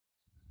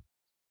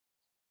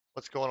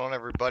What's going on,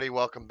 everybody?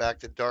 Welcome back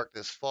to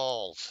Darkness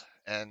Falls.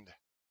 And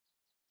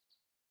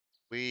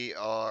we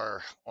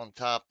are on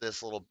top of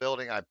this little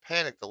building. I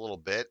panicked a little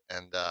bit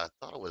and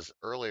thought it was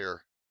earlier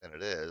than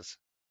it is,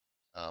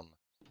 um,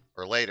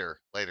 or later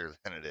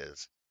than it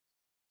is.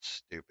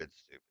 Stupid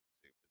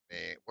me.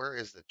 Where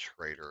is the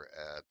trader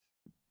at?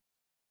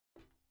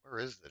 Where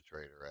is the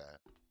trader at?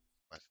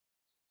 Am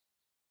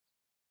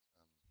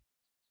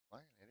I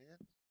an idiot?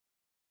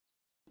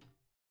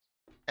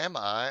 Am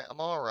I a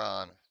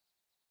moron?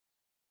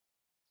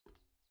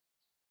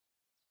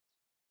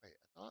 Wait,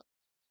 I thought.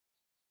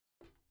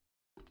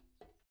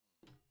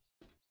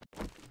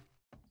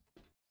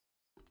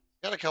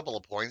 Got a couple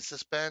of points to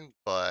spend,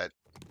 but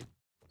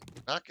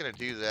not gonna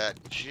do that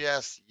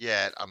just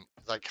yet. 'Cause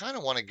I kind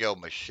of want to go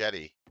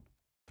machete,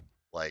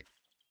 like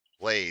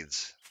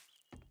blades.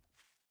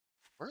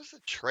 Where's the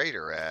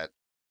trader at?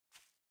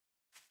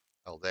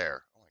 Oh,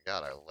 there. Oh my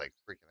god, I was like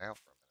freaking out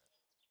for a minute.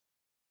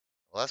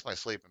 Well, that's my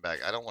sleeping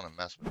bag. I don't want to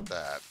mess with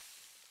that.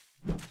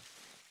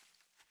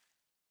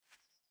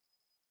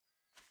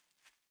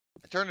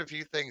 I turned a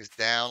few things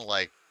down,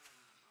 like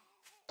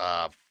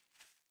uh,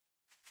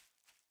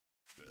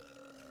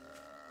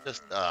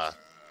 just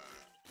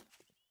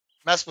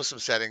mess with some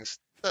settings.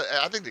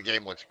 I think the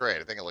game looks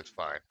great. I think it looks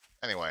fine.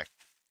 Anyway,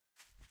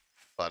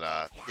 but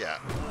yeah,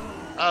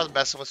 I was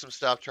messing with some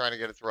stuff, trying to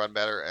get it to run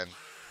better. And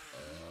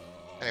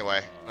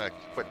anyway, I'm gonna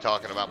quit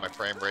talking about my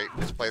frame rate.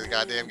 Just play the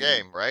goddamn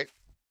game, right?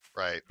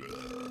 Right.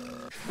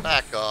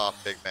 Back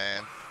off, big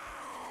man.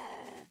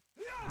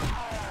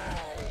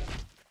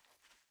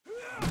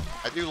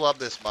 I do love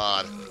this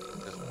mod.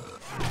 Just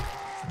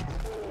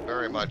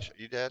very much. Are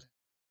you dead?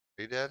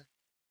 Are you dead?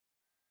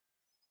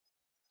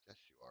 Yes,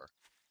 you are.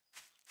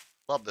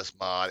 Love this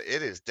mod.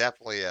 It is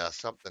definitely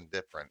something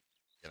different,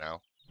 you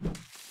know?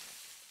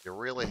 You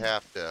really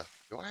have to.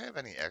 Do I have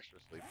any extra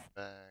sleeping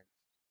bags?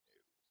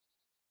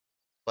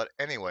 But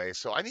anyway,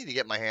 so I need to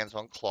get my hands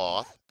on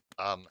cloth.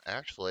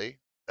 Actually,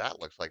 that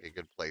looks like a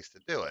good place to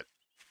do it.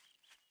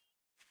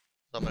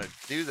 So I'm going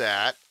to do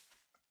that.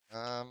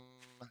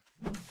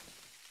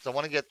 So I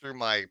want to get through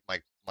my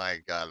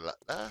God.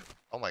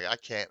 Oh my God,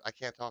 I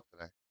can't talk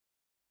today.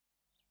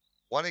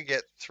 Want to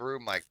get through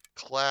my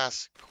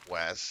class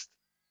quest.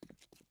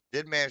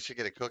 Did manage to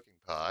get a cooking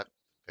pot.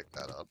 Pick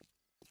that up.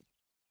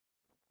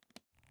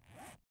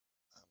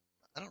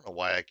 I don't know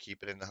why I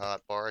keep it in the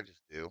hot bar. I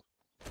just do.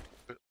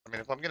 But, I mean,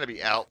 if I'm going to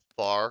be out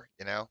far,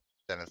 then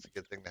it's a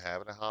good thing to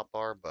have in a hot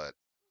bar. But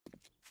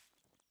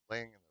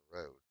laying in the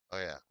road. Oh,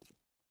 yeah.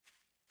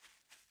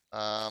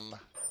 Um.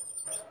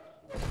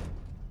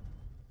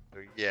 So,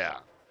 yeah.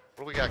 What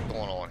do we got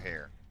going on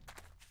here?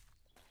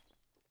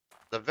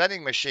 The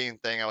vending machine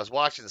thing, I was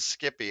watching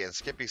Skippy, and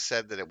Skippy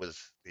said that it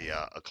was the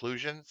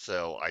occlusion,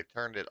 so I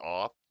turned it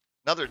off.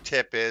 Another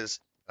tip is,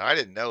 and I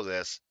didn't know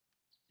this,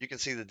 you can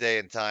see the day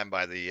and time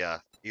by the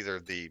either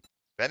the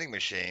vending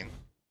machine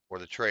or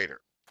the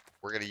trader.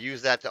 We're going to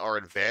use that to our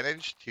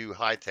advantage to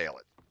hightail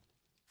it.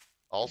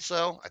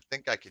 Also, I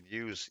think I could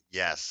use,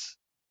 yes,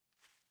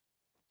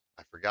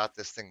 I forgot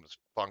this thing was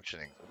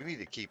functioning. We need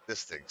to keep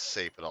this thing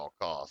safe at all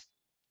costs.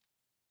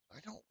 I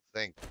don't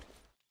think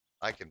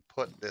I can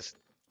put this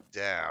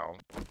down.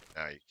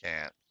 No, you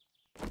can't.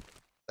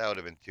 That would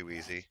have been too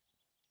easy.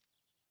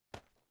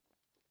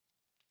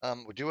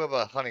 We do have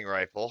a hunting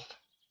rifle,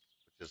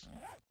 which is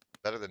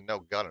better than no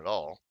gun at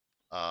all.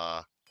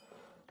 But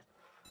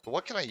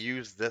what can I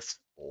use this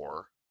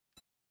for?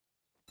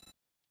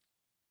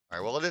 All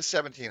right, well, it is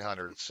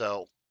 1700,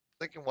 so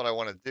thinking what I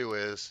want to do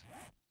is,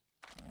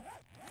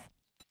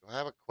 do I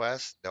have a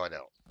quest? No, I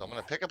don't. So I'm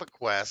going to pick up a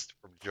quest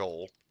from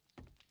Joel.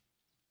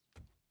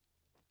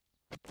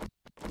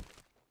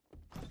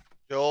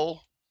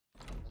 Joel,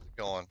 how's it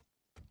going?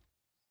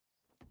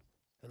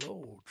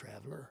 Hello,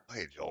 traveler. Oh,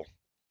 hey, Joel,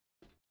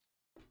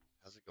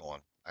 how's it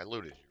going? I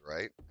looted you,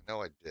 right? I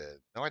know I did.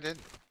 No, I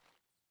didn't.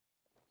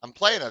 I'm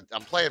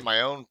playing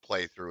my own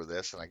playthrough of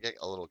this, and I get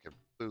a little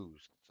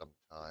confused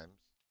sometimes.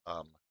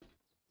 Um,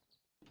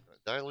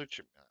 did I loot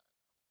you?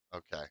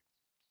 Okay.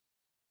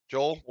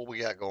 Joel, what we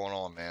got going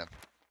on, man?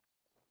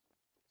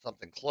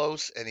 Something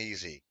close and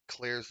easy.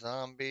 Clear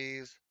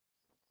zombies.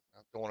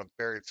 Not going to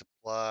buried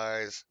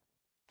supplies.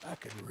 I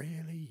could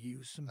really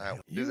use some All right,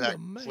 help. we'll do You that.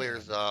 the Clear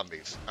man.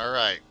 zombies. All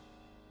right.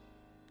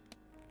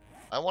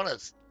 I want to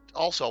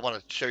also I want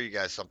to show you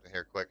guys something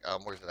here quick.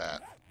 Where's it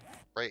at?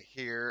 Right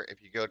here.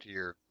 If you go to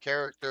your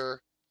character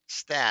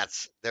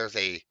stats, there's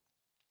a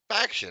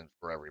faction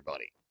for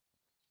everybody.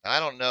 And I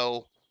don't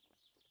know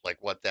like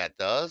what that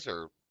does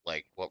or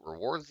like what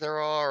rewards there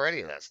are or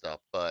any of that stuff,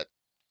 but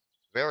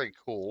very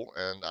cool,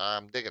 and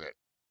I'm digging it.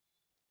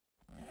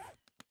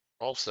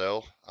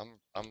 Also, I'm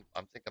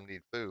think I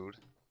need food.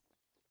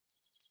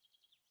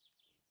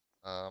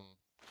 Um,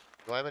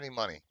 do I have any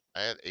money?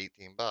 I had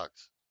 18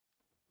 bucks.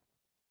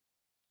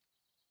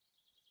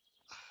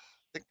 I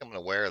think I'm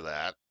gonna wear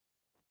that.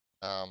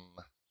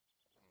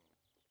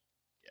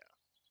 Yeah.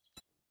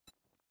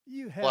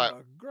 You have Why? a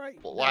great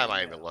Why am day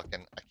I even now.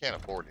 looking? I can't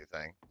afford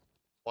anything.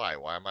 Why?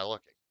 Why am I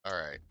looking? All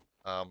right.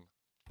 Um,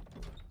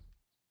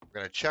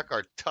 We're gonna check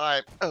our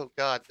time. Oh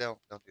God, no,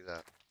 don't do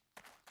that.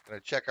 We're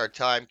gonna check our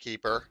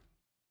timekeeper.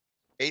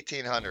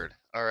 1800.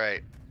 All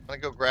right. I'm gonna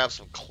go grab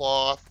some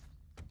cloth.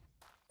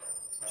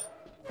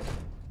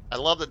 I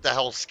love that the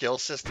whole skill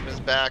system is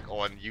back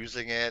on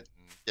using it,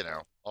 and, you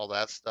know, all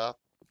that stuff.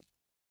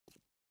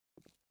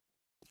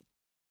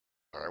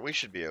 All right, we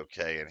should be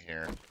okay in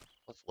here.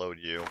 Let's load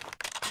you.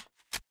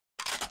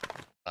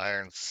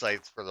 Iron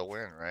sights for the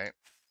win, right?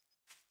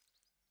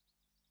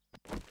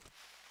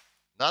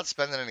 Not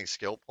spending any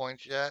skill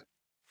points yet.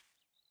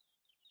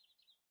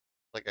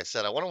 Like I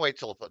said, I want to wait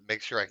till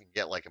make sure I can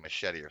get like a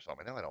machete or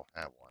something. I know I don't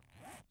have one.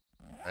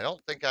 I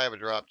don't think I have a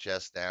drop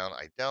chest down.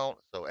 I don't.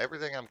 So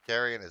everything I'm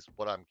carrying is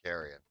what I'm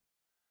carrying.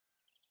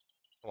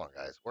 Come on,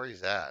 guys. Where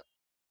he's at?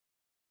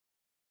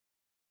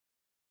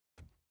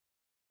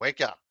 Wake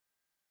up.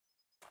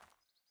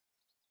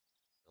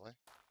 Really?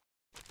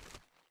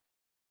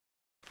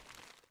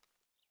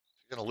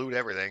 You're going to loot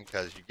everything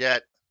because you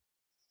get...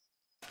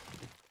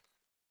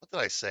 What did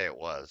I say it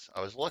was?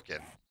 I was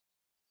looking.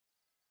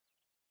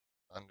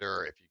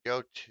 Under, if you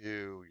go to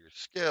your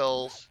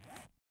skills,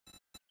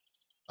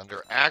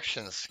 under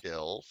action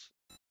skills,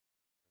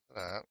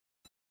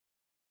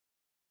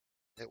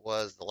 it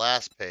was the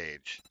last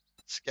page,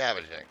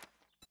 scavenging.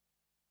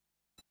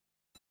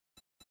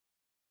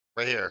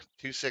 Right here,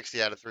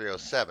 260 out of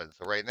 307.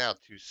 So right now,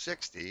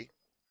 260.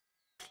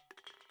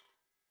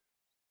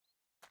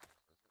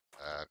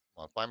 Come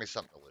on, find me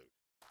something to loot.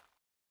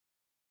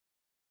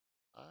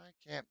 I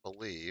can't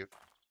believe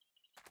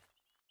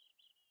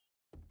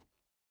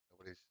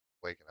nobody's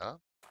waking up.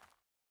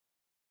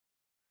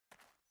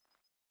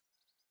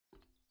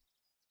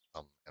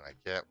 And I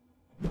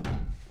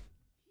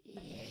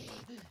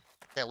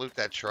can't loot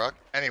that truck.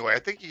 Anyway, I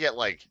think you get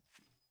like,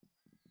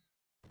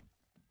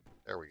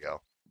 there we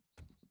go.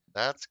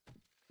 That's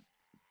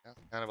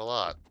kind of a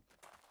lot.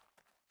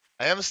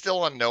 I am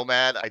still on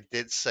Nomad. I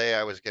did say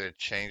I was going to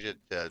change it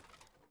to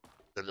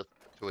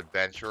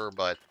Adventurer,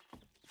 but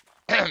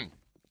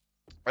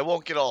I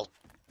won't get all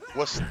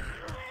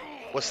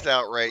wussed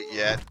out right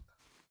yet.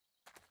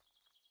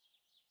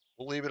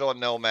 We'll leave it on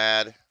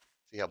Nomad.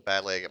 See how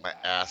badly I get my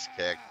ass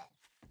kicked.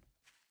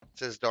 It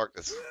says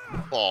Darkness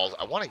Falls.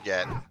 I want to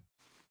get...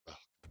 Ugh.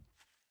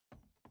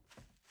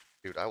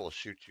 Dude, I will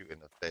shoot you in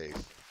the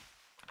face.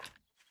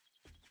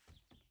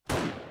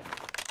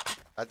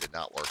 That did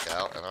not work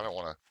out, and I don't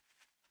want to...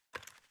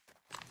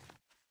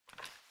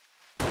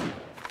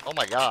 Oh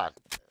my God.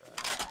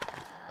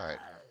 Alright,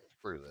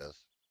 screw this.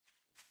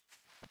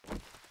 Come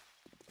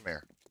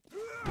here.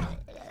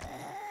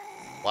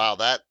 Wow,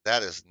 that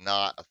is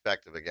not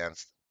effective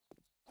against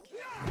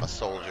a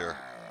soldier.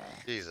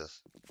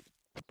 Jesus.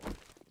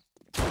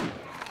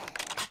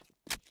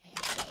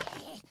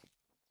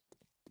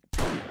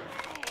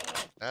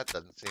 That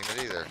doesn't seem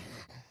it either.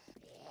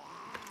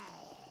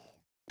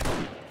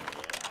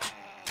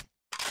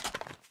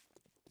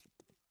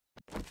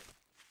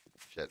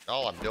 Shit,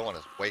 all I'm doing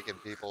is waking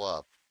people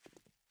up.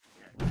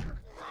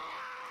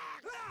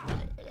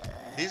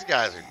 These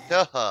guys are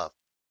tough.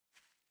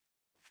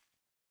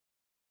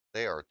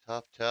 They are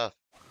tough.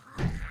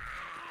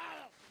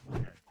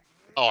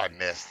 Oh, I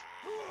missed.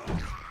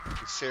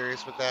 You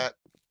serious with that?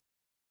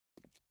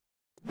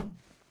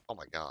 Oh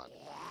my God.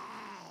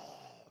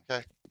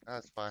 Okay,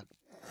 that's fine.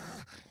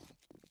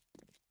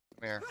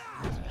 Come here.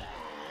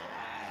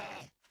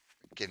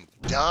 Freaking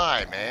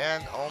die,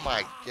 man. Oh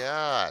my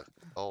God.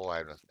 Oh, I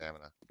have no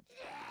stamina.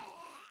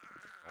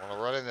 I don't want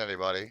to run into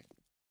anybody.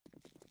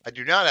 I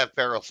do not have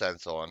feral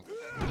sense on.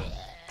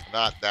 I'm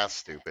not that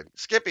stupid.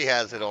 Skippy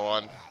has it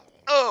on.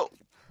 Oh!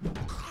 You're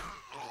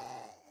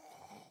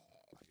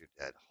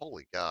dead.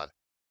 Holy God.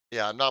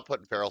 Yeah, I'm not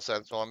putting feral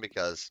sense on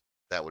because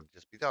that would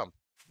just be dumb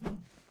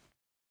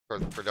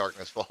for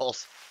Darkness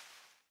Falls.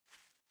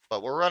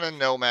 But we're running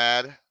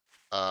Nomad.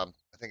 I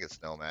think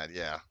it's Nomad,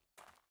 yeah.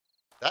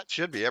 That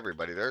should be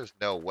everybody. There's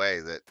no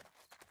way that...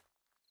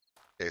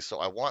 Okay, so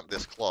I want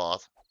this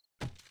cloth.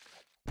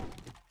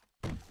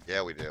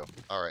 Yeah, we do.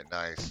 All right,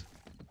 nice.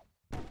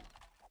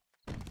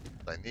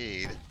 I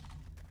need...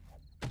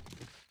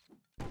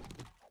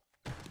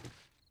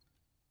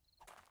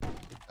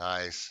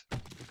 Nice. I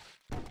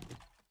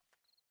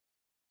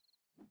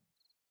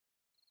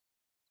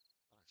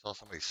saw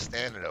somebody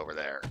standing over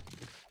there.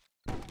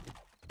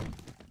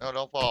 No,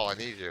 don't fall. I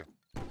need you.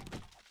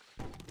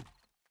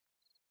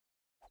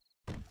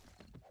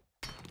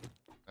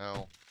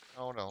 No.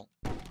 Oh, no.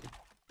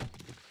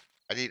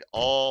 I need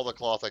all the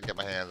cloth I can get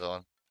my hands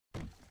on.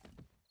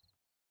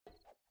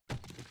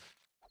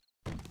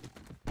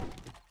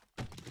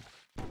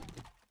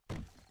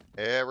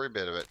 Every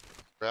bit of it.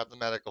 Grab the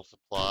medical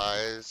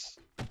supplies.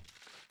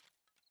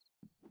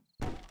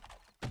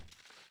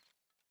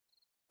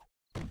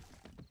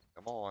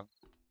 Come on.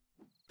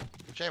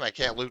 Shame I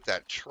can't loot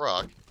that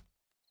truck.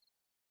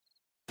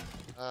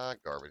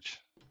 Garbage.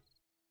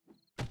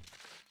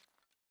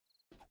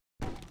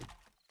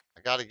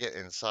 I gotta get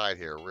inside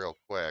here real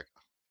quick.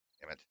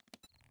 Damn it.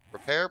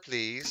 Repair,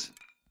 please.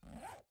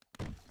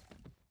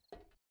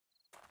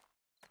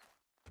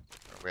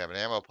 We have an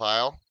ammo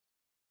pile.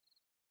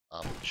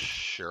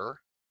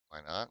 Sure, why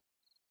not?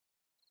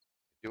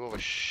 Do have a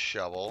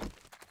shovel.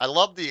 I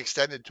love the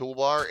extended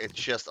toolbar. It's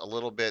just a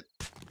little bit,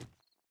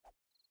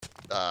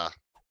 uh,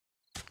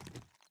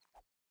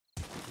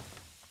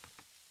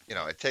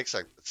 it takes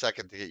a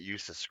second to get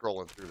used to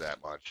scrolling through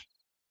that much.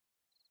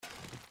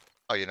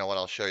 Oh, you know what?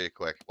 I'll show you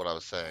quick what I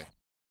was saying.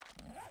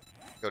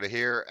 Go to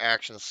here,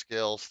 action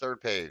skills, third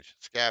page,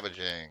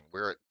 scavenging.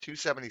 We're at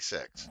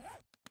 276.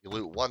 You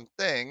loot one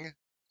thing,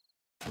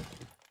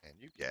 and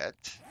you get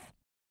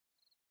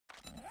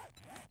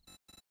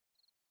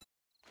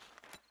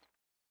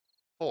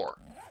 4.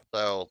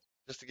 So,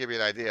 just to give you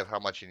an idea of how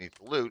much you need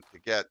to loot to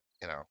get,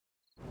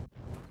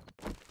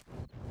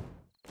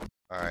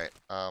 All right,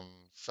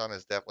 sun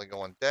is definitely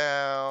going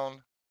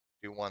down.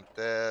 Do want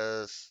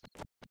this.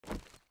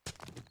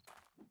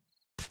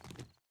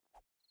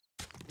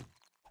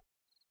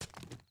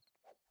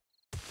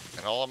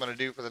 And all I'm going to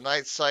do for the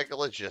night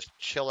cycle is just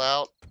chill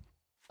out.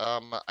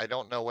 I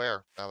don't know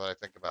where, now that I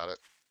think about it.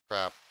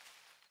 Crap.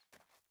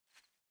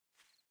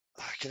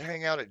 I can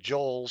hang out at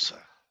Joel's.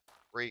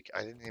 Freak,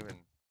 I didn't even...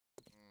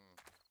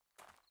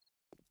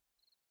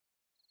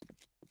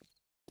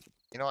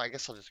 I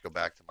guess I'll just go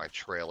back to my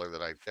trailer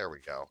there we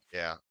go.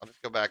 Yeah, I'll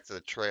just go back to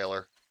the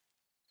trailer.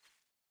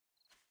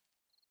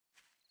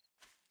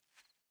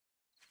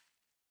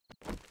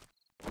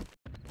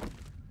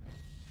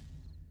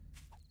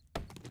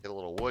 Get a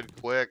little wood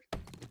quick.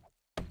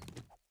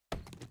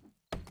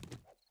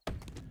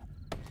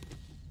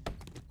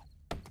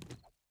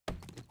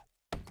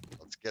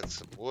 Let's get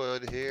some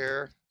wood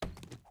here.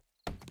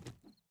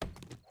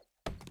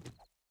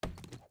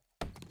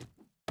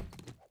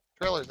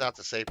 Trailer's not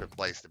the safest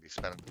place to be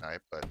spending the night,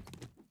 but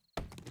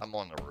I'm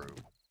on the roof.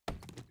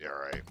 Be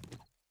alright.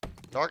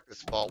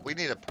 Darkness Vault. We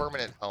need a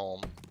permanent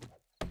home.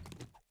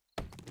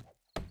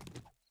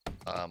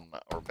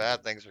 Or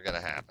bad things are gonna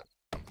happen.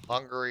 I'm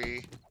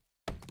hungry.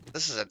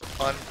 This is an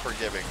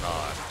unforgiving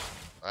mod.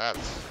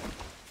 That's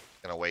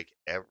gonna wake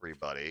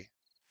everybody.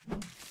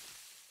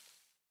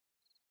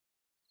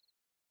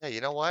 Yeah,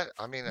 you know what?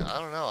 I mean, I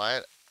don't know.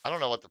 I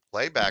don't know what the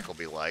playback will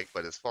be like,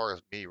 but as far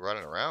as me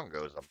running around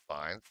goes, I'm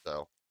fine.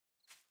 So,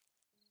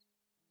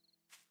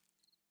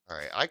 all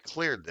right, I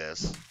cleared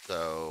this.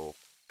 So,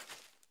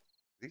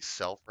 do these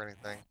sell for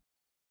anything?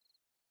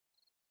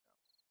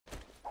 I'm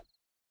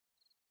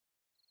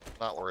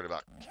not worried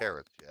about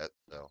carrots yet.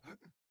 So,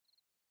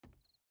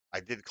 I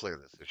did clear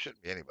this. There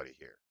shouldn't be anybody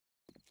here.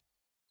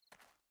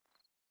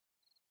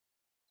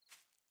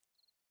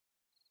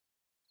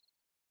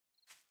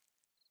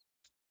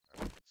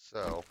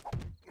 So, I'm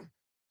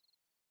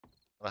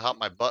gonna hop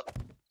my butt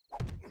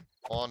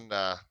on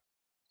the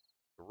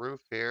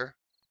roof here.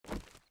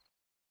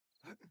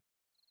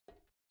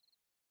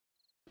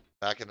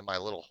 Back into my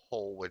little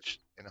hole,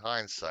 which in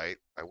hindsight,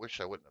 I wish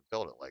I wouldn't have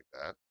built it like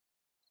that.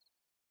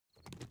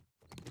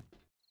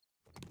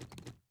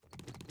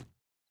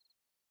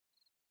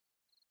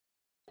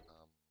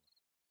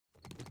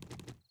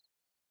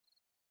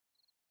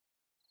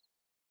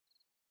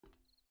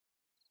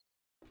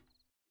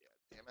 Yeah,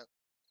 damn it.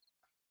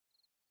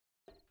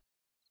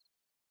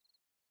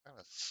 Kind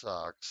of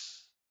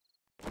sucks.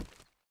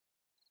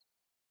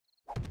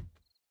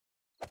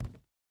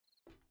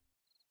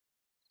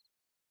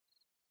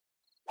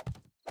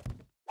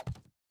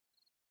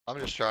 I'm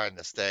just trying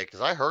to stay,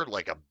 because I heard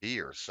like a bee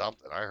or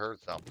something. I heard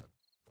something.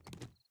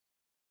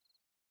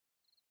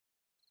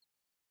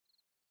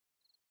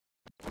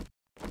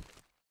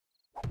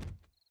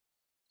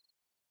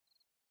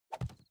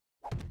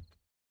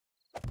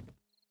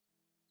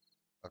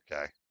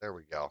 Okay, there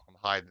we go. I'm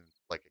hiding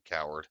like a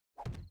coward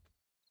for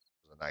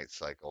the night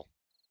cycle.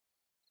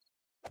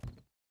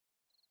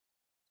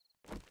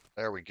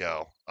 There we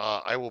go.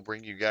 I will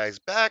bring you guys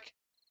back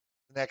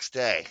the next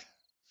day.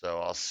 So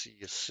I'll see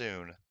you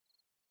soon.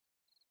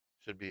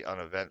 Should be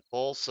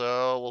uneventful,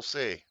 so we'll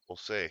see. We'll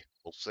see.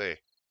 We'll see.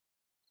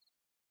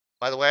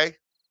 By the way,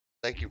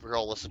 thank you for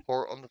all the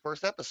support on the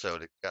first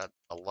episode. It got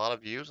a lot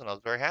of views, and I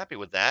was very happy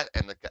with that.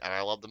 And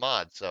I love the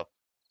mod. So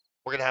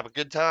we're gonna have a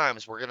good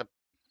times.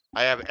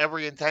 I have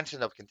every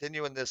intention of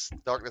continuing this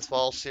Darkness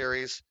Falls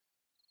series.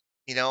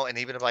 And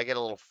even if I get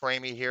a little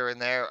framey here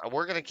and there,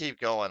 we're gonna keep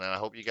going. And I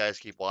hope you guys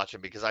keep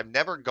watching, because I've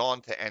never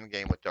gone to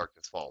endgame with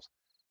Darkness Falls.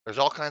 There's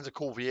all kinds of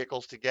cool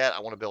vehicles to get. I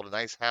want to build a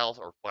nice house,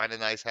 or find a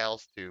nice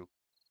house to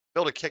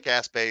build a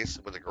kick-ass base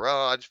with a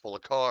garage full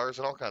of cars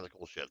and all kinds of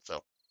cool shit.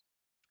 So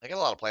I got a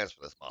lot of plans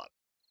for this mod.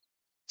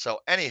 So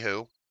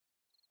anywho,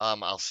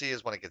 I'll see you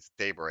when it gets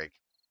daybreak.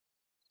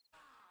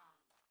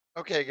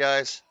 Okay,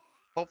 guys.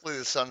 Hopefully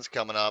the sun's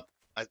coming up.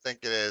 I think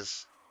it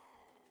is.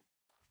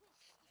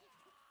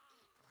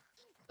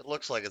 It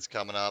looks like it's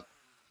coming up.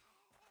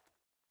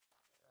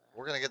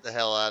 We're gonna get the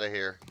hell out of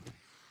here.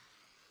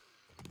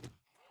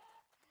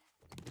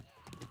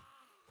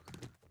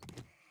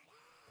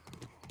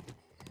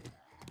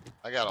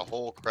 I got a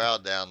whole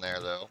crowd down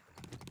there, though.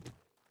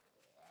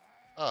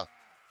 Huh.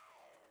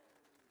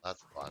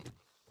 That's fun.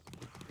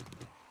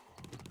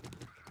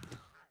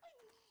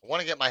 I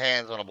want to get my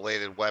hands on a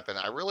bladed weapon.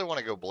 I really want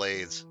to go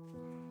blades.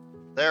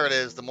 There it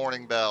is, the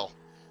morning bell.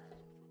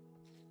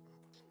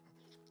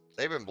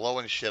 They've been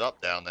blowing shit up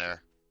down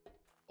there.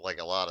 Like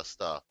a lot of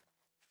stuff.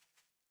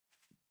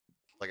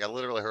 Like I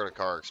literally heard a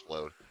car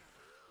explode.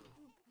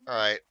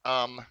 Alright,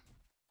 I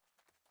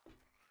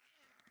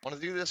want to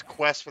do this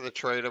quest for the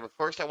trader, but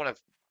first I want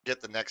to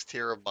get the next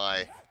tier of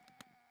my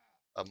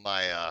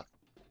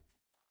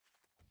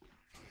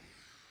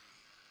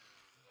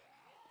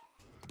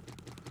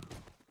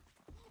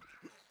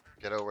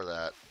get over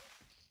that.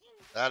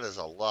 That is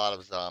a lot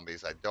of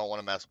zombies I don't want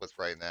to mess with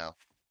right now.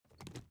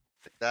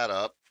 Pick that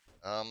up.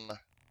 Just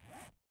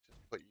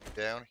put you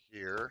down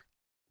here.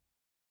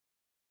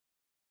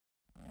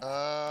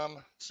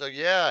 So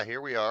yeah,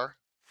 here we are.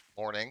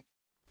 Morning.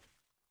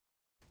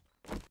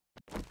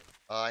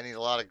 I need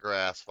a lot of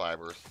grass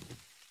fibers.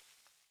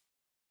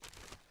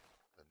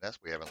 The nest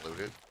we haven't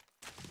looted.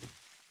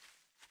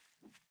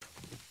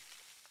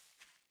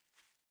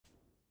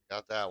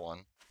 Got that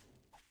one.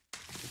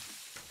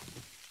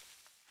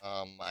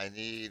 I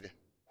need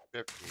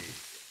 50.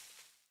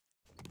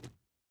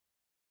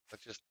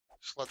 Let's just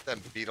let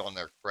them beat on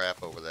their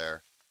crap over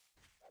there.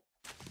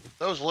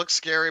 Those look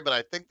scary, but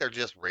I think they're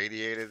just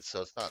radiated,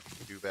 so it's not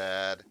too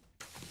bad.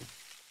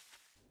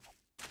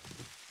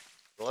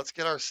 So let's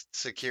get our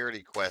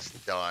security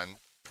quest done.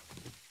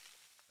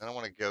 Then I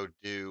want to go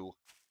do...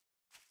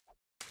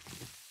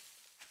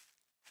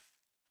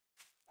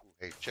 Ooh,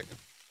 hey, chicken.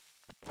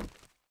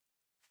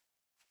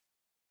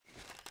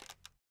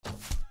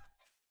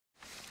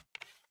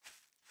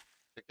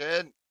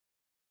 Chicken!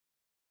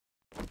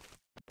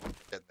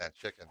 Getting that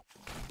chicken.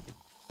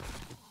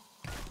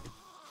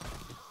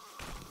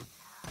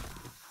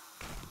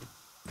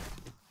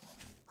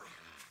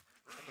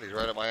 Somebody's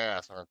right at my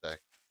ass, aren't they?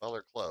 Well,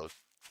 they're close.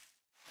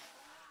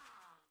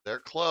 They're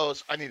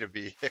close. I need a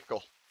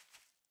vehicle.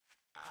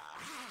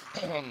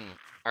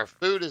 Our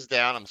food is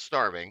down. I'm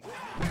starving.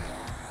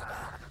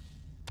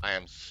 I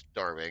am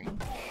starving.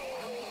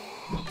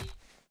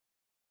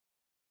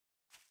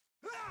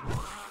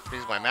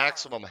 Means my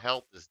maximum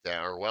health is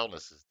down, or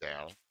wellness is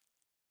down.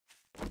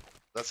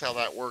 That's how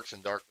that works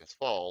in Darkness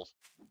Falls.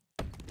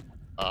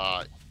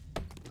 The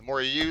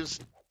more you use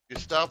your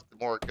stuff, the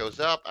more it goes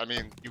up. I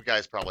mean, you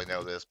guys probably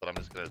know this, but I'm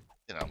just gonna,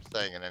 I'm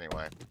saying it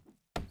anyway.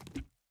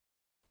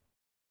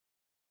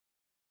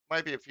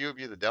 Might be a few of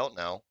you that don't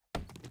know.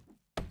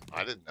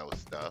 I didn't know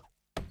stuff.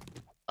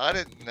 I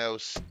didn't know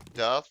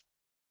stuff.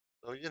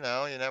 So, you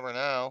never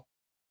know.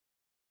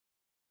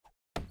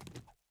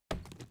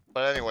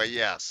 But anyway,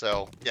 yeah,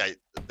 so, yeah,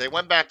 they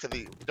went back to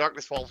the,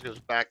 Darkness Falls goes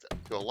back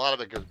to a lot of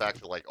it goes back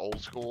to, like,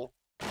 old school.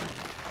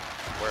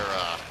 Where,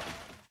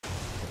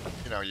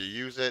 you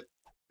use it,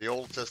 the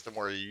old system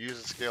where you use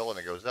a skill and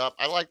it goes up.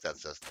 I like that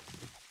system.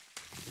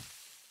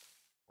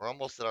 We're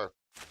almost at our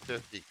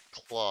 50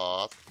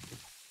 cloth.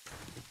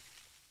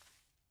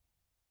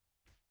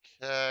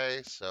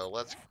 Okay, so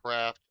let's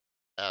craft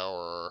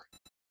our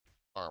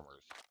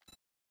armors.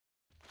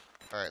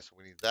 Alright, so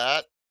we need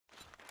that,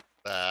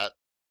 that,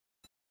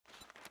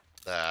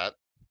 that,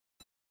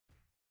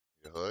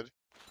 the hood,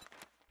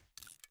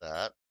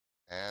 that,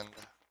 and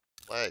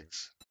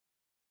legs.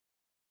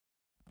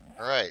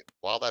 Alright,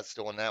 while that's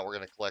doing that, we're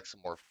going to collect some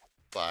more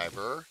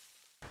fiber.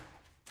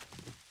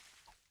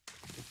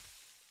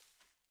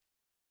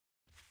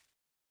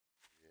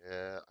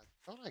 Yeah, I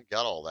thought I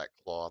got all that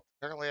cloth.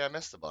 Apparently I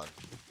missed a bunch.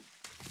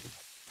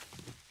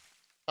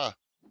 Huh.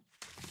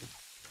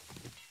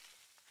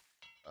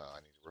 I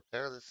need to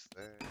repair this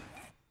thing.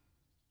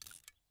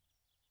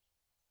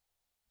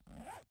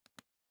 Okay.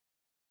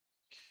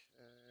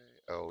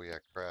 Oh, yeah,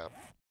 crap.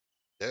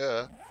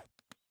 Duh.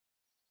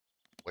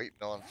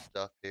 Waiting on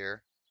stuff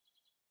here.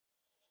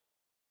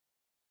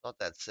 Thought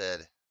that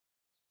said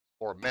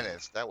 4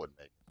 minutes. That would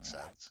make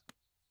sense.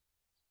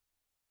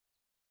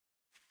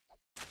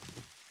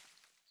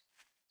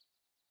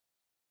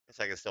 Guess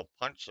I can still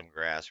punch some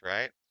grass,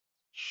 right?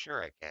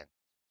 Sure I can.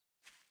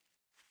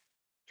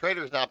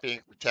 Trader's not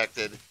being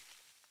protected,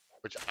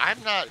 which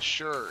I'm not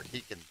sure he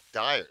can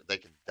die. They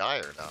can die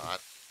or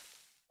not.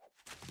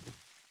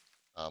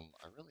 I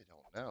really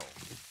don't know.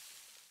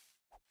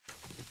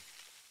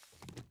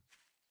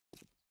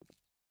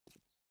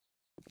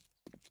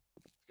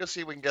 Let's go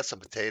see if we can get some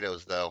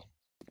potatoes, though.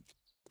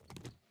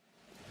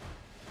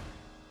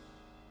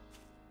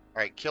 All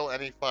right, kill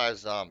any 5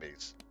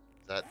 zombies.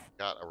 That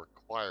got a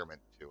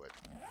requirement to it.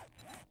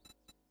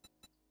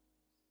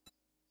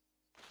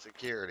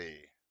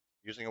 Security.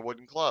 Using a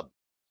wooden club.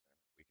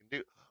 We can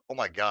do. Oh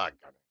my God.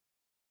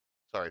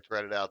 Sorry, to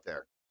read it out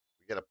there.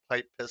 We get a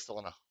pipe pistol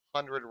and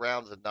 100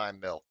 rounds of 9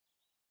 mil.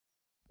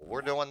 Well,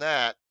 we're doing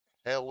that.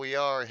 Hell, we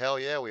are. Hell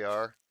yeah, we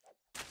are.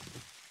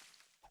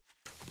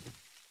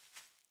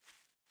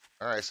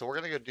 All right, so we're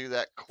going to go do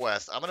that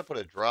quest. I'm going to put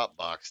a drop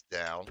box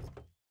down.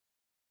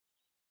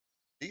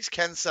 These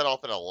can set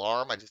off an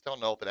alarm. I just don't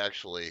know if it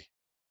actually...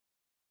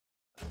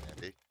 That's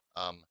handy.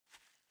 I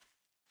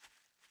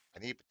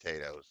need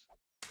potatoes.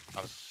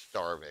 I'm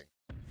starving.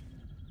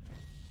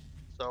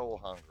 So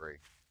hungry.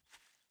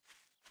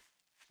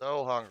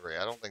 So hungry.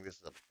 I don't think this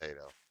is a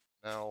potato.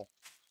 No.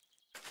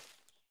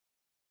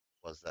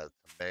 Was that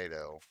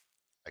tomato?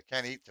 I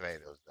can't eat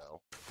tomatoes,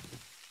 though.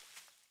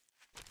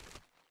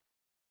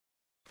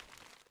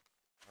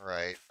 All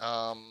right.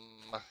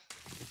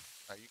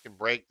 You can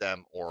break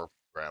them or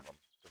grab them.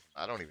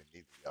 I don't even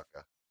need the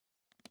yucca.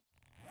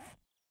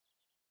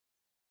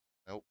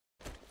 Nope.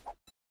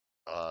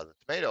 The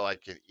tomato I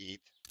can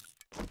eat,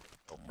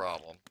 no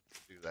problem.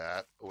 Do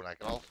that. Oh, and I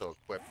can also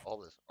equip all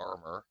this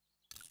armor.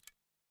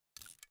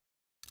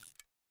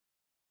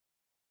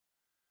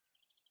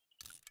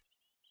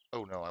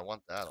 Oh no, I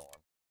want that on.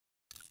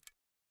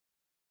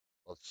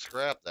 Let's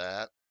scrap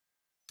that.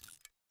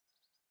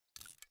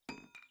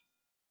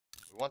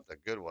 We want the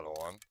good one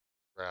on.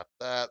 Scrap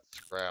that,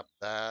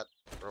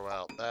 throw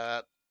out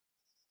that.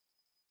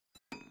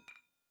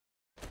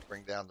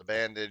 Bring down the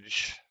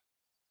bandage.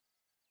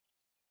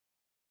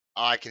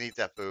 Oh, I can eat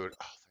that food.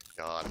 Oh, thank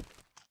God.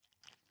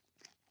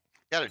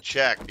 Gotta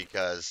check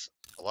because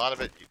a lot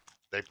of it,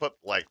 they put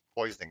like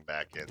poisoning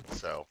back in,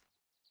 so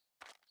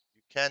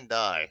you can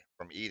die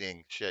from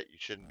eating shit you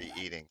shouldn't be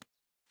eating.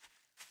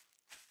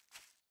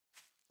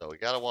 So we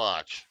gotta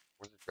watch.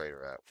 Where's the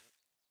trader at?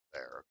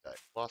 There, okay.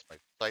 Lost my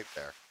sight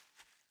there.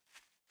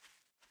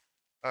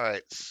 All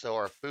right, so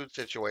our food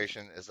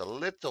situation is a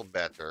little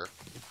better.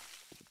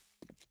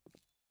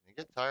 Can you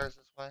get tires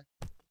this way?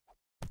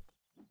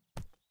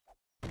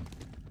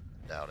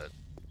 Doubt it.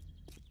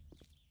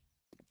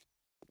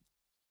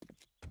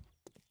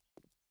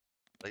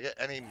 Did I get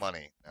any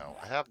money? No,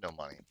 I have no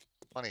money.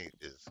 Money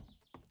is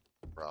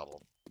the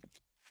problem.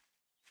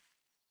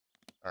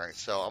 All right,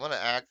 so I'm going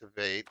to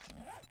activate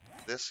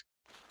this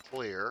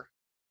clear.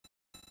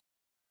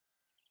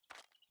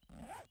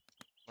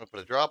 I'm going to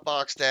put a drop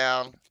box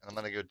down, and I'm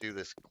going to go do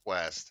this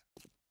quest.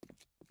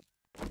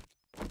 I'm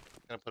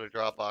going to put a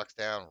drop box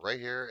down right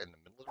here in the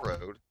middle of the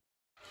road.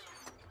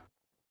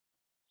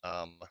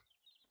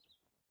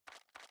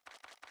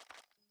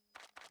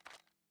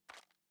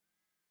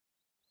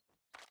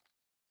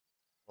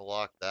 We'll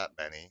lock that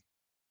many.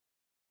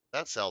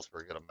 That sells for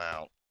a good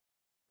amount.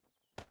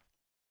 I'm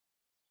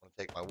going to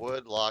take my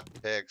wood, lock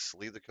picks,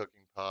 leave the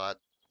cooking pot.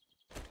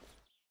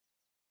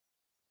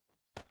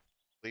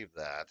 Leave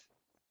that.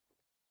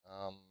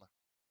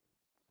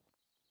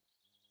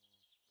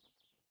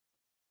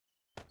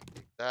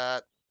 Take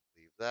that.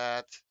 Leave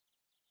that.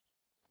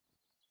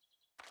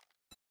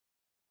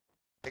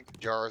 Take the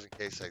jars in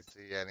case I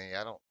see any.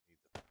 I don't need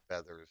the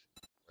feathers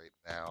right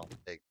now.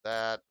 Take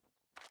that.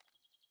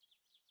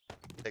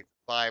 Take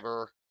the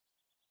fiber.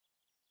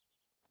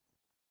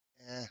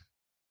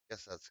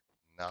 Guess that's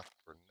enough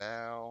for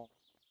now.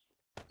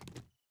 I'm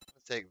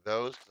gonna take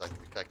those because I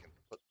think I can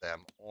put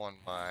them on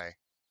my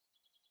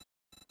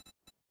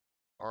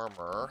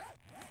armor.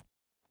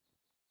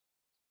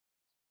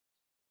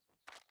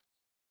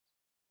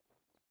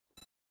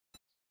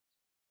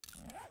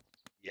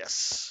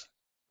 Yes.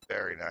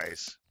 Very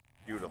nice.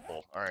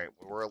 Beautiful. All right,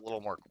 we're a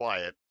little more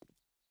quiet.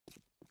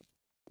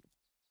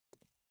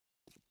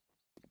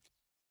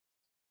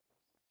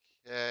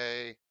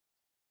 Okay.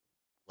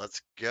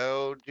 Let's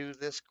go do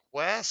this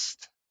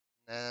quest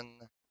and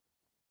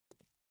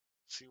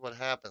see what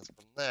happens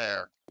from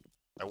there.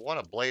 I want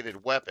a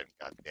bladed weapon,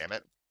 god damn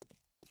it.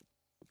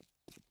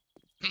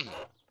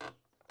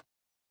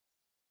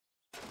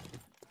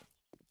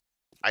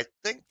 I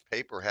think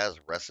paper has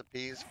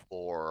recipes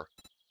for,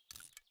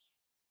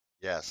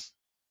 yes,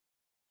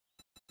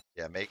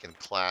 yeah, making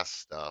class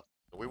stuff.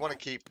 So we want to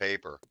keep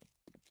paper.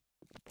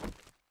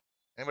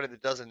 Anybody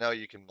that doesn't know,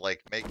 you can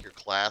like make your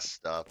class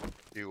stuff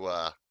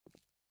to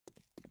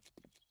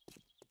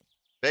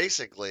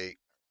basically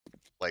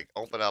like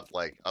open up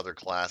like other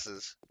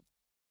classes,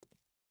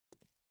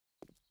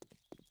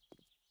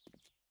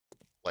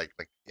 like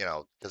you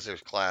know, because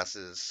there's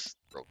classes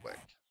real quick.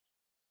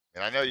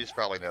 And I know you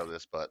probably know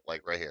this, but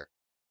like right here,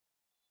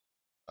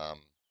 um,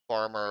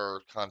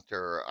 farmer,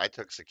 hunter. I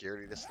took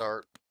security to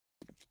start.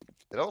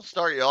 They don't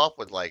start you off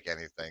with like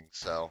anything,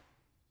 so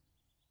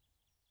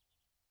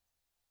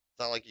it's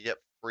not like you get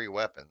free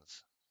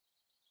weapons.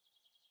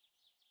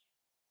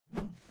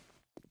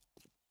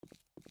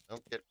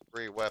 Don't get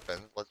free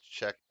weapons. Let's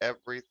check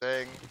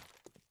everything.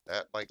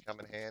 That might come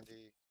in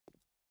handy.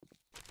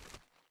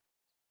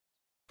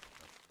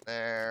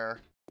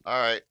 There.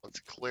 All right, let's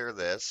clear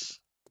this.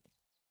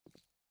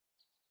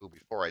 Ooh,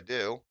 before I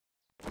do,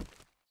 it's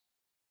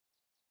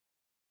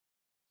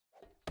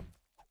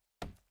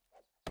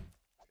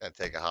gonna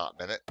take a hot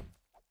minute.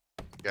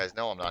 You guys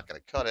know I'm not gonna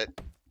cut it.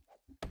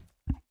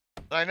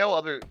 But I know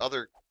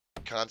other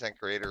content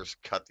creators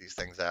cut these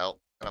things out,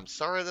 and I'm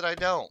sorry that I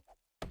don't.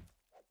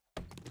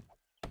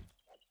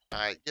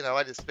 I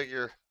just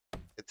figure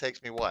it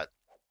takes me what,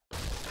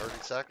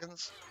 30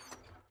 seconds?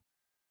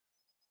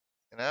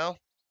 You know?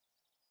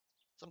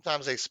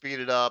 Sometimes they speed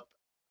it up,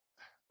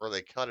 or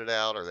they cut it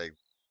out, or they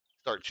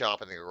start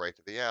chopping it right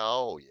to the end.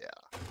 Oh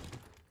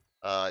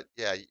yeah.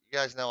 Yeah, you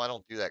guys know I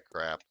don't do that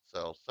crap,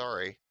 so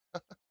sorry.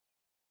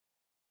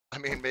 I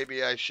mean,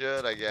 maybe I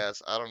should, I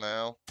guess. I don't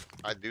know.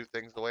 I do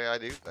things the way I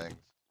do things.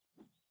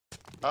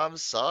 I'm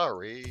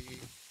sorry.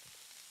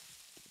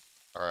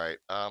 All right.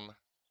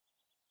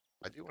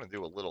 I do want to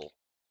do a little.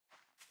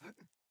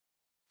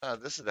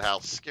 This is the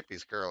house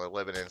Skippy's currently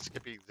living in.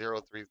 Skippy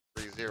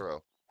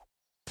 0330.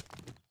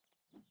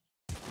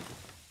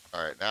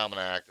 All right, now I'm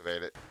gonna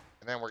activate it,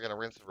 and then we're gonna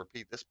rinse and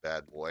repeat this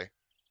bad boy.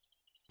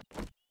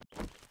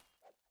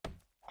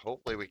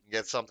 Hopefully we can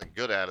get something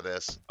good out of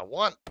this. I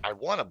want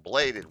a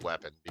bladed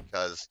weapon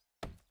because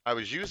I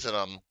was using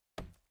them.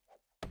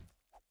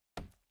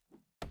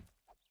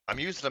 I'm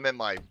using them in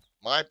my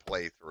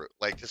playthrough,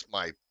 like just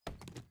my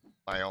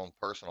own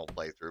personal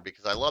playthrough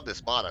because I love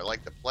this mod. I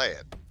like to play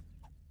it.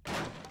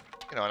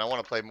 You know, and I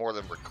want to play more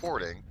than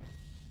recording.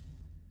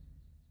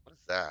 What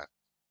is that?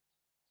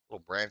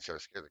 Little branch there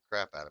scared the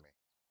crap out of me.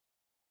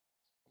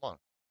 Come on.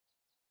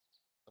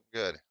 I'm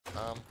good.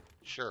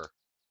 Sure.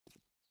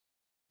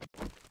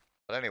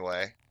 But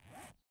anyway.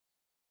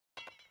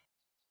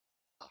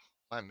 Oh,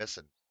 what am I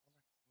missing?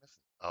 What am I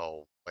missing?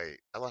 Oh, wait.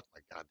 I left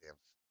my goddamn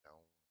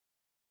stone.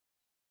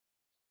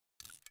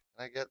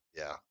 Can I get,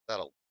 yeah,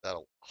 that'll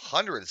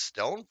 100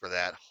 stone for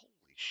that.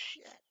 Holy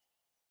shit.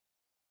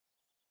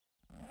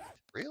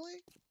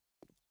 Really?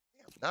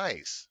 Yeah,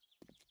 nice.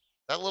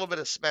 That little bit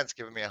of cement's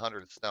giving me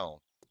 100 stone.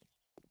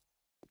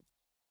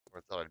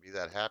 Never thought I'd be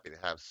that happy to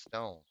have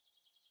stone.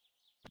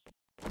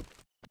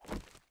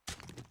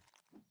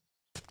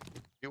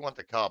 Do want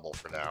the cobble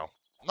for now.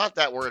 I'm not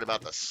that worried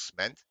about the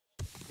cement.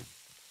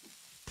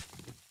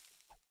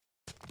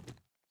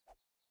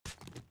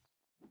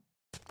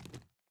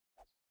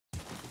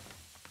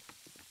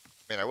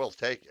 I mean, I will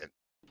take it.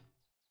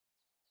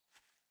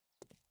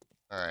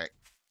 All right.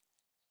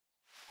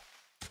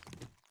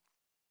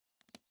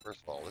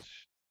 First of all, this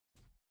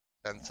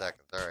 10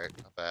 seconds. All right,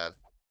 not bad.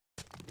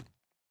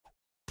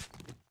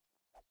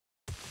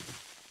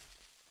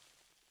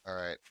 All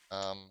right.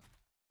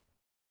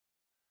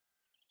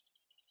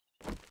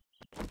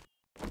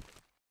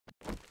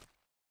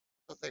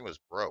 The thing was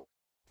broke.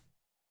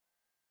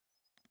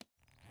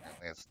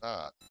 Apparently it's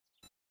not.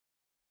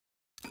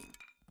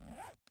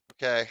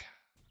 Okay.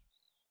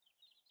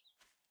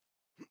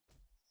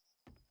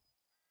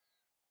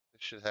 This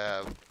should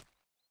have.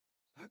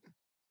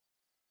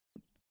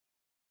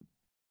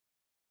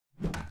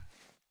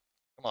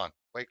 Come on,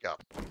 wake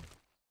up.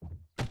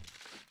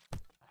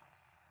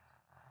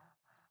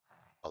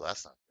 Oh,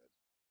 that's not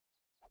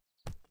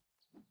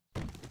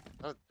good.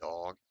 Not a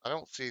dog. I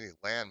don't see any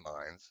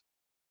landmines.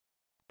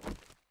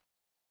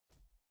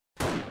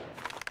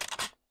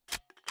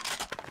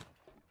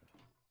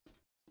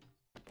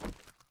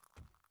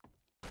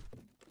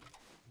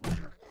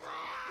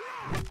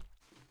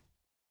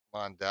 Come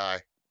on,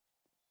 die.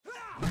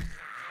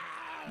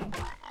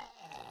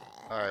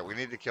 Alright, we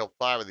need to kill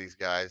 5 of these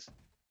guys.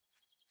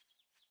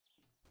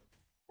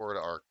 For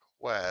our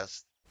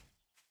quest.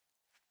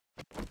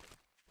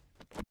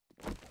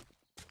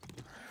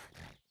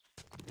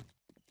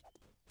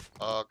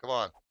 Oh, come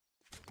on.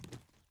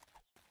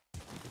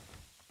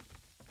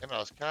 Damn, I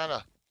was kind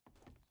of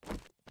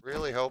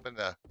really hoping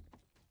to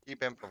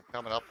keep him from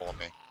coming up on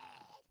me.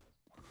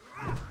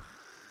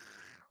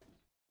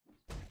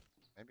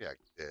 Maybe I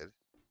did.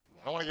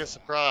 I don't want to get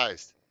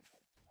surprised.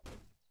 I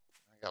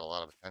got a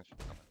lot of attention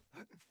coming.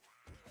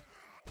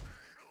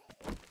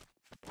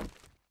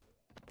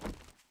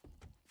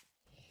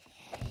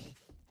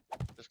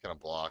 Just gonna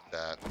block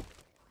that.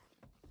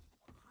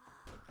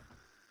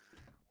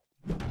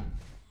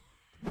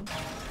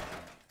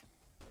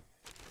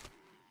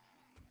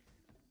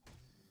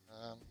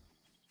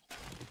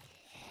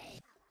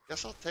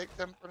 Guess I'll take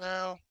them for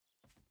now.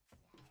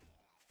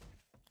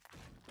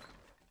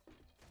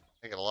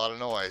 Making a lot of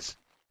noise.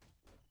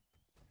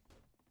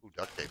 Ooh,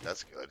 duct tape,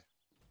 that's good.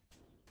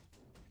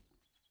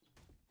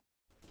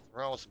 What's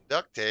wrong with some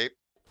duct tape?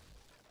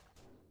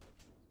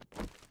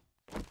 I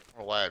don't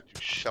know why I have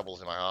 2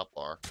 shovels in my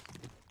hotbar.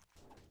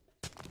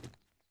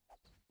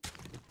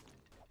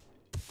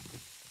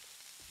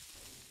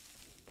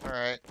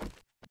 Alright.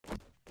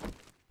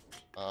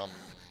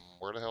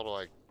 Where the hell do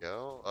I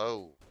go?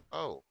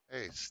 Oh,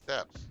 hey,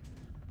 steps.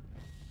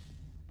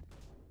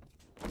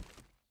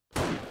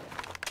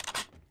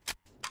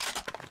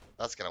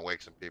 That's gonna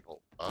wake some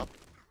people up.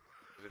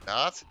 Did it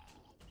not?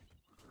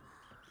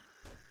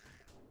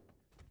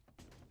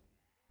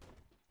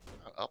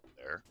 Not up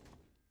there.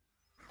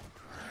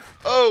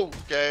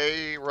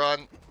 Okay,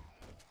 run.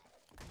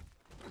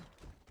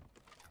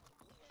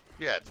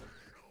 Shit.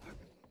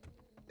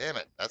 Damn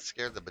it, that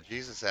scared the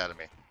bejesus out of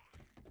me.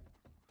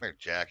 Come here,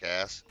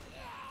 jackass.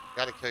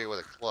 Gotta kill you with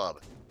a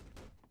club.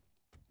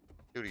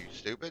 Dude, are you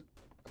stupid?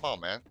 Come on,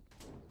 man.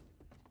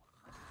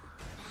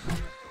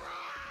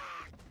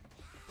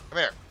 Come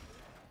here.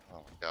 Oh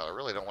my god, I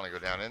really don't want to go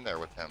down in there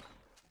with him.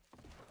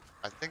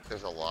 I think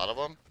there's a lot of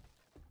them.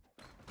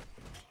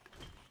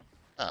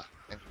 Ah,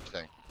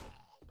 interesting.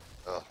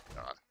 Oh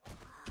god.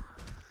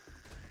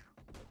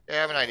 Yeah, I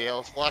have an idea.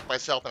 Let's lock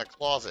myself in a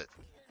closet.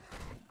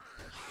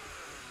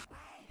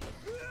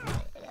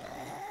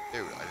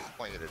 Dude, I just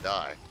want you to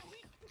die.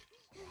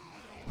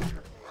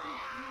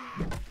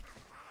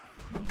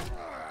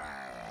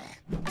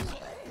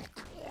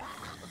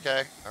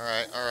 Okay,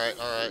 alright, alright,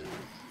 alright.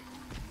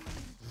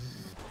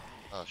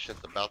 Oh,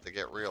 shit's about to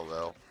get real,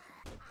 though.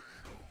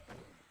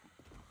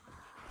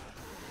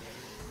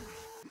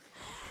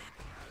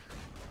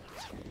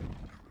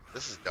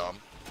 This is dumb.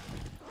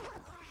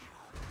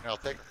 I'll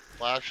take a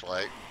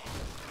flashlight.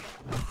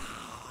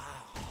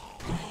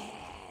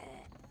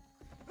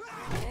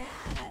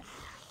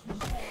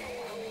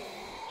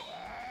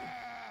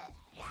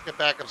 Get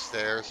back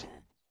upstairs.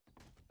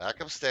 Back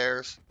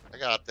upstairs. I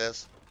got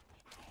this.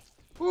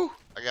 Whew.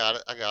 I got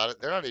it. I got it.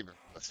 They're not even.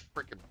 That's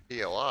freaking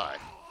POI.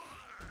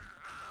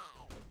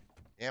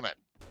 Damn it.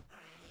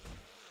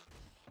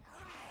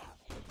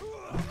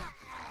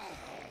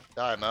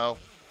 Die, Mo.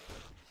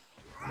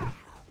 Come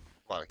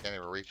on, I can't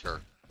even reach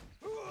her.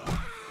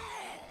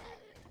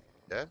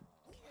 Dead?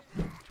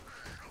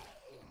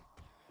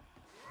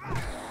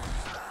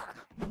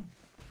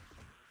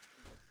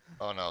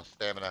 Oh no,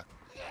 stamina.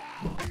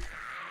 Come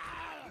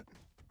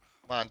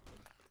on.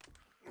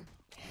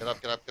 Get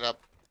up, get up, get up,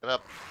 get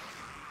up.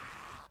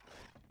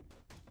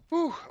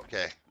 Whew.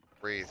 Okay.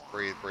 Breathe,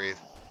 breathe, breathe.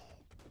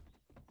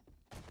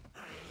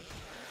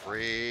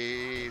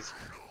 Breathe.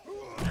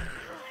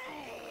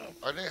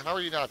 How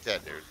are you not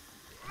dead, dude?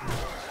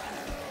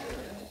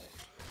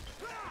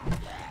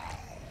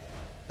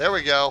 There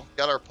we go.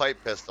 Got our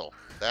pipe pistol.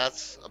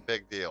 That's a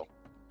big deal.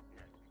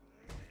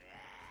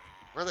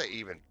 Where are they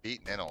even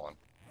beating in on?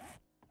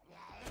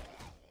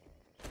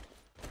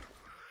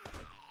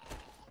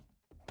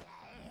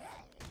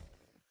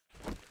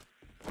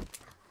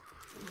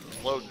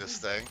 Load this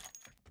thing.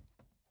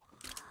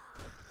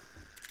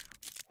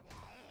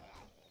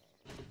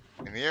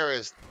 And the area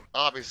is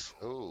obvious.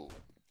 Ooh.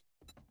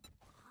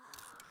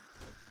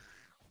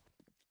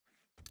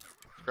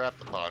 Scrap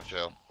the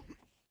poncho.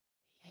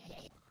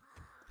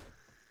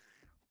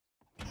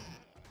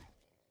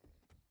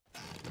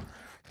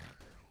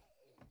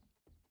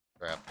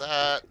 Scrap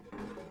that.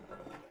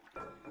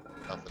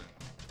 Nothing in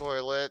the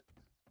toilet.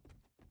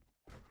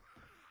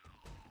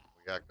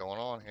 We got going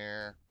on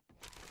here.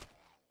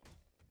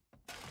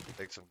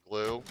 Take some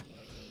glue.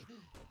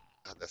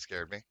 God, that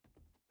scared me.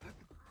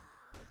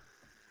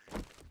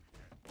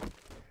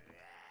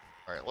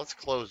 Alright, let's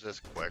close this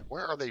quick.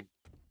 Where are they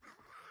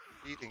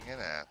beating in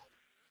at?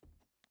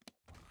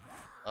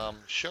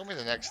 Show me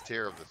the next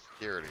tier of the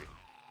security.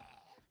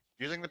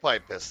 Using the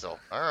pipe pistol.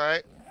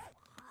 Alright.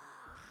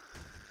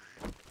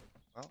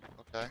 Oh,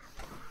 okay.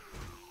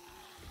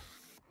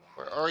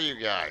 Where are you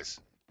guys?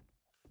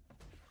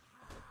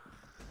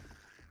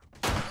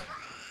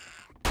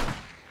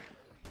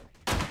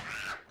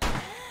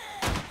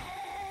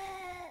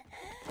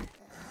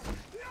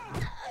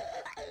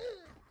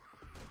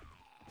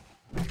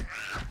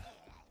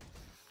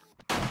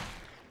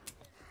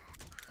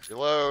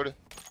 Reload.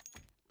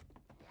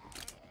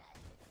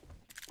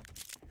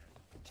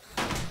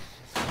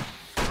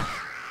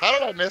 How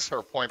did I miss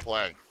her point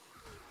blank?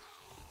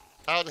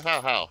 How did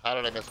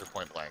I miss her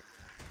point blank?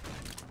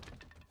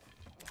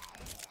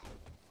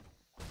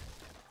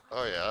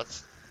 Oh yeah,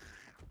 that's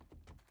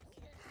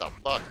the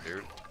fuck,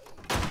 dude.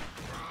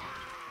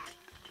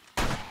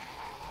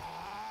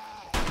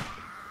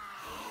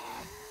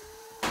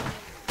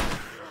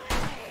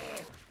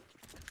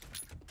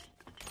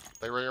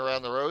 They ring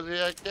around the rosy,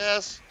 I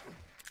guess.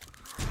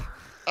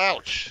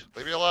 Ouch!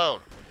 Leave me alone.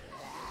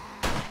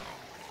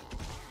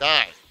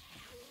 Die.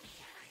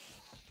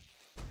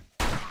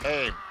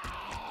 Aim.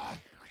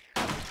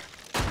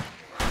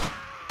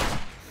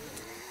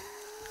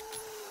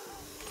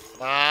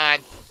 Come on.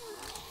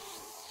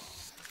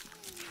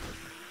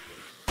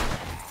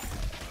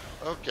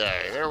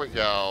 Okay, there we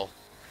go.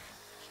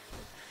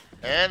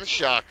 And a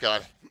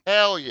shotgun.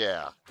 Hell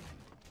yeah.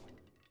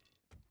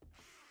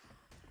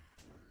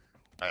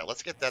 Alright,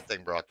 let's get that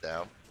thing brought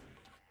down.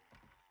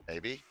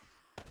 Maybe.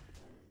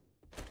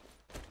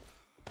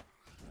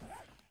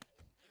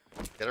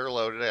 Get her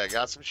loaded. I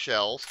got some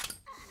shells.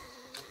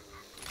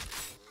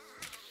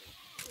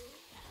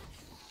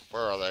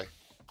 Where are they?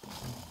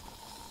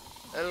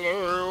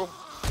 Hello.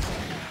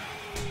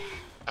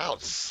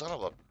 Ouch, son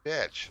of a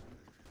bitch.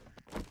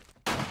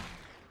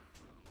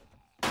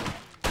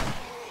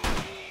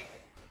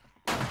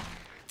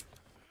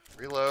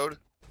 Reload.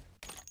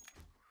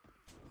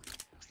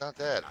 It's not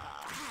dead.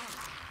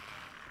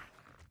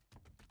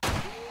 Oh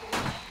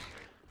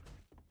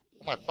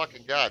my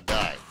fucking god,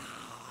 die.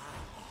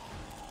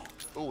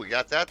 Ooh, we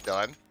got that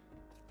done.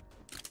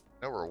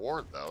 No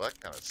reward though, that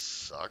kind of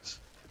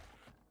sucks.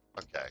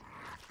 Okay.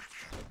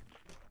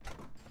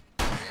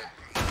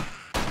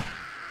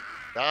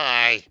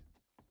 Die!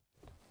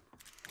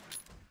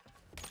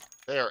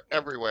 They are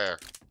everywhere.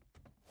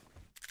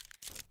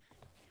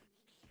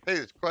 Hey,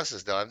 this quest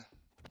is done.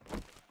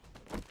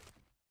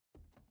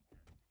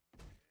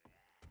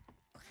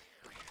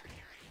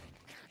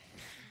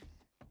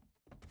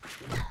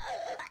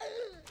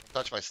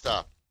 Touch my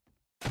stuff.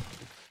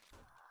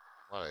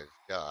 What I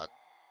got.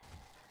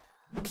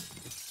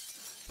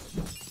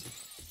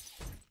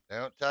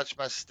 Don't touch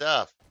my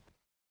stuff.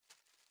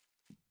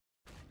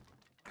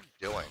 What are you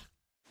doing?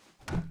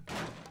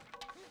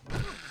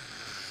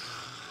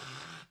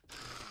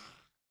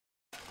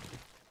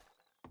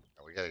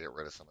 Oh, we gotta get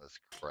rid of some of this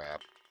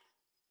crap.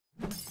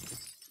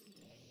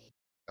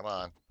 Come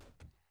on.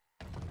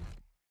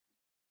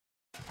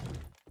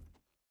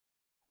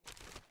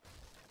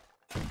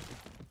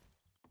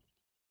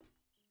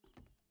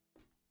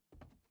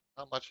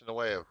 Not much in the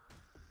way of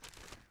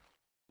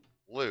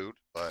loot,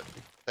 but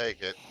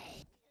take it.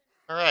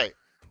 All right.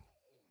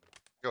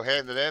 Go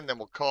hand it in, then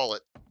we'll call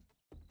it.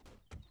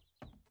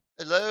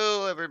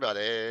 Hello,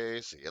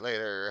 everybody. See you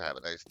later. Have a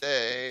nice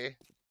day.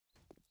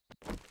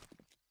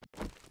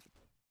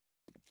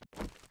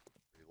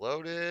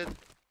 Reloaded.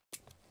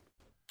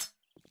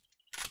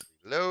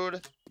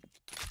 Reload.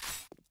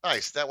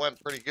 Nice. That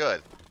went pretty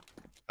good.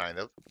 Kind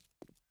of.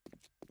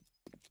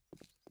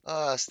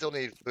 Still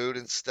need food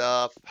and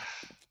stuff.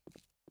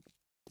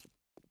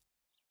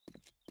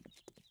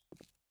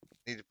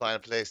 Need to find a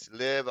place to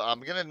live.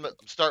 I'm going to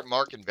start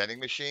marking vending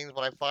machines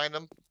when I find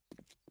them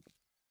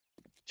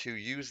to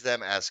use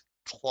them as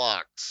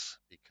clocks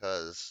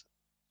because,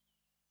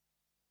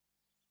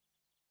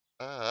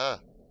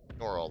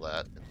 ignore all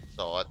that.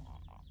 Saw it.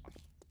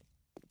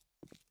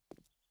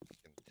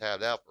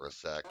 Tabbed out for a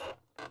sec.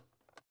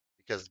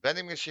 Because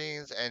vending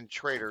machines and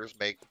traders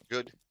make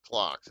good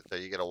clocks until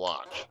you get a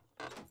watch.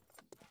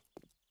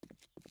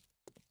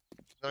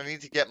 I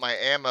need to get my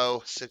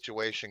ammo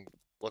situation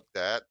looked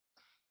at.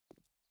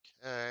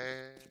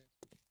 Okay.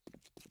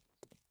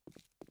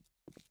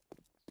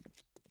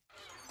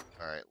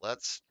 Alright,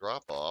 let's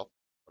drop off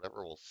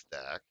whatever will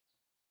stack.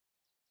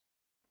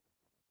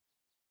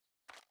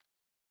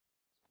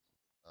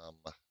 I want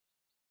to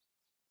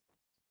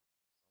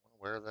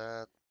wear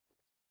that.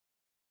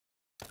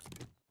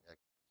 Yeah,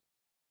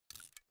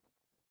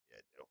 yeah,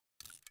 I do.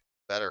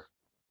 Better.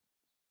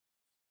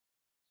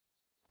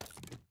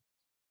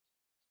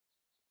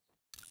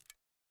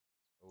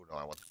 Oh no,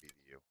 I want the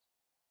BDU.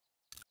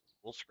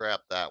 We'll scrap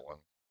that one.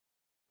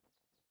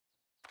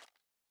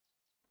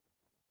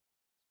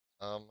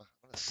 I'm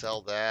gonna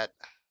sell that.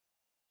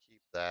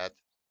 Keep that.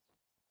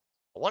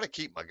 I want to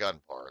keep my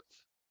gun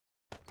parts.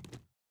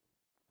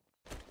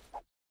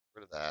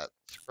 Rid of that.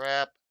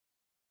 Scrap.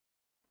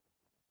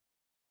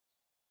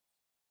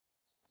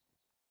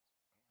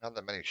 Not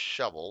that many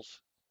shovels.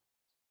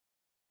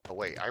 Oh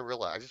wait, I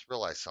just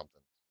realized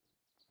something.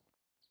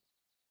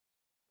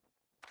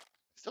 I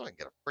still didn't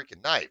get a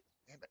freaking knife.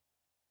 Damn it.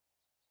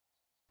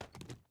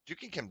 You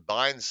can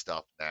combine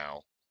stuff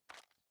now.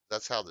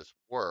 That's how this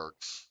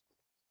works.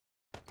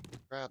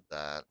 Grab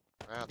that.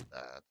 Grab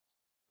that.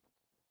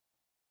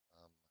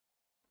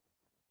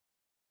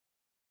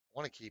 I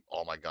want to keep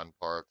all my gun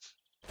parts.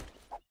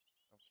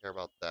 Don't care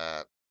about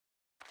that.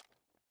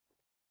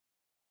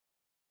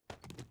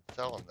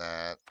 Selling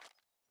that.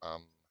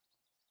 Um,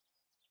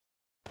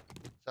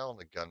 Selling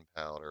the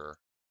gunpowder.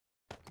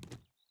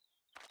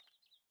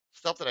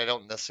 Stuff that I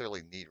don't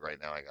necessarily need right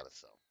now, I gotta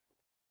sell.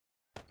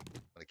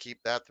 I'm gonna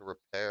keep that to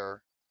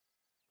repair.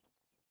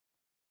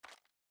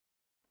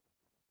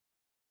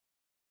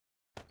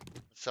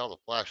 Sell the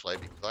flashlight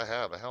because I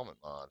have a helmet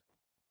mod.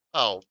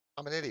 Oh,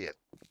 I'm an idiot.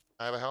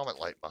 I have a helmet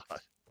light mod.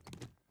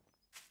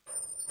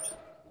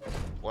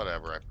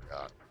 Whatever, I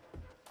forgot.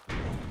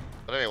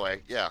 But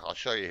anyway, yeah, I'll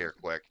show you here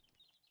quick.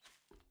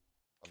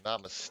 If I'm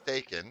not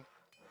mistaken,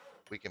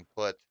 we can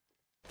put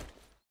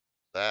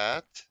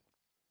that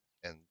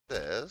and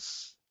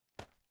this,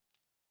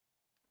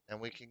 and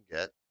we can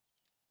get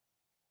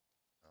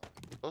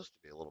supposed to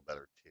be a little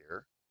better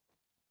tier.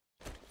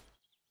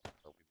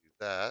 So we do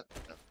that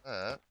and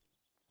that.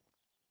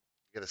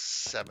 Get a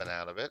 7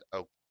 out of it.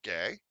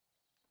 Okay.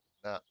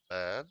 Not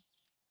bad.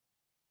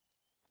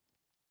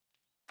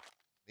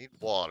 Need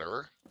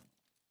water.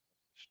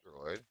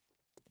 Destroyed.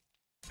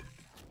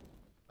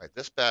 Alright,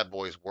 this bad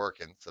boy's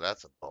working, so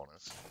that's a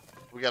bonus.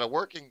 We got a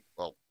working,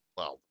 well,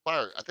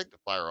 fire, I think the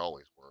fire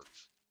always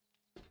works.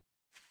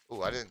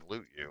 Ooh, I didn't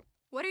loot you.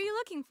 What are you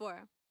looking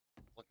for?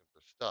 Looking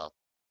for stuff.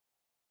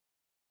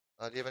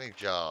 Do you have any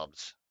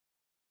jobs?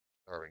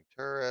 Starving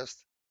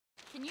tourist.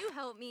 Can you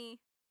help me?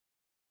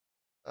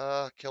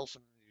 Kill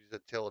some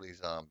utility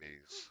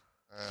zombies.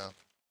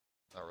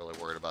 Not really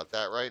worried about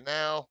that right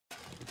now.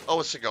 Oh,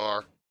 a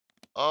cigar.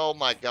 Oh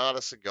my god,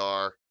 a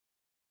cigar.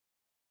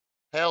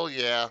 Hell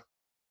yeah.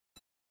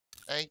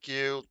 Thank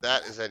you.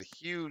 That is a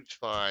huge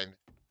find.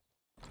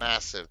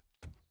 Massive.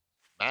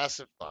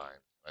 Massive find.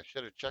 I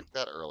should have checked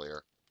that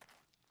earlier.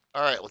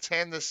 Alright, let's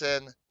hand this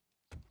in.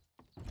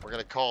 We're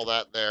going to call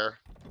that there.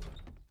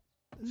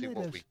 See Let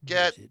what us we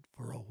get. visit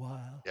for a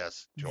while.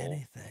 Yes, Joel.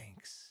 Many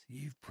thanks.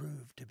 You've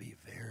proved to be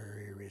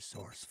very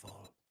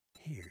resourceful.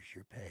 Here's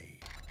your pay.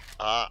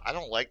 I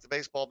don't like the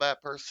baseball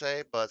bat per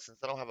se, but since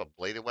I don't have a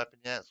bladed weapon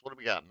yet, so what do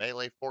we got?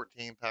 Melee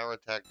 14, power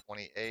attack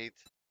 28.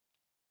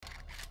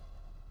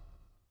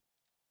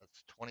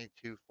 That's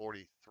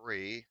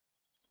 2243.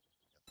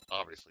 That's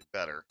obviously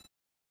better.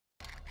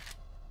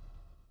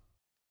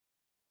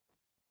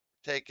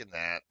 Taking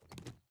that.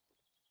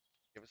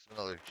 Give us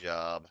another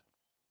job.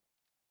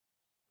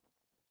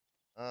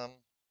 I've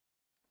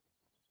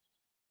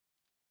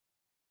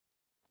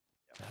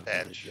got a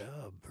Fetch.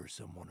 job for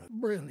someone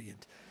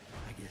brilliant.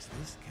 I guess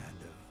this kind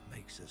of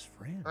makes us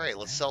friends. Alright,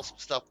 let's now. sell some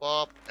stuff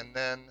off, and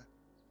then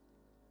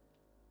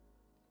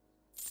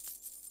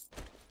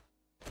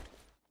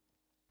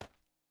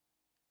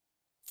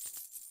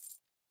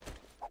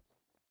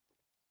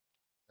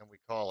we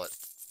call it.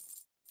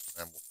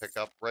 And we'll pick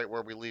pick up right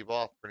where we leave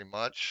off, pretty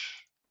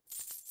much.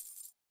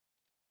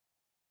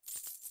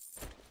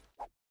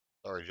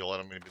 Sorry, Joel, I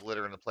don't mean to be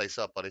littering the place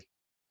up, buddy.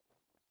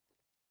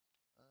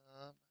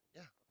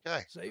 Yeah,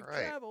 okay. Safe All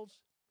right. travels.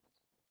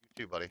 You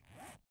too, buddy.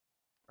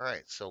 All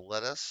right, so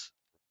let us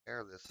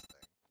repair this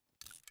thing.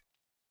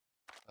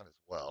 Might as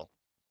well.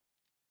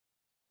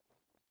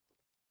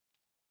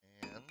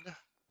 And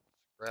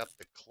scrap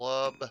the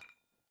club. What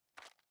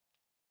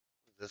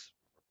is this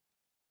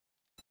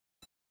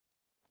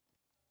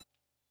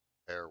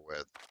repair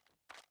with?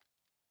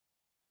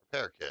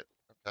 Repair kit.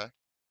 Okay.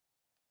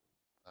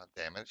 Not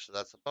damaged, so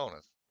that's a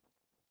bonus.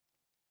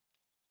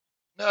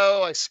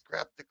 No, I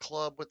scrapped the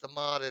club with the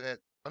mod in it.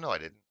 Oh, no, I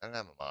didn't. I didn't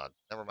have a mod.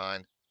 Never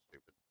mind.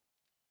 Stupid.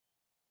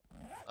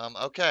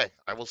 Okay.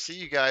 I will see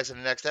you guys in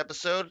the next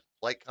episode.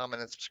 Like,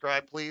 comment, and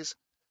subscribe, please.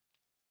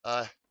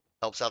 Uh,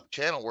 helps out the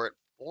channel. We're at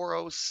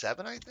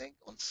 407, I think,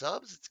 on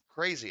subs. It's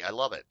crazy. I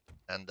love it.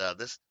 And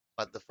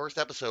the first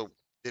episode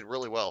did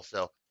really well.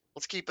 So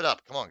let's keep it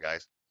up. Come on,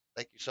 guys.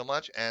 Thank you so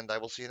much, and I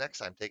will see you next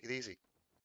time. Take it easy.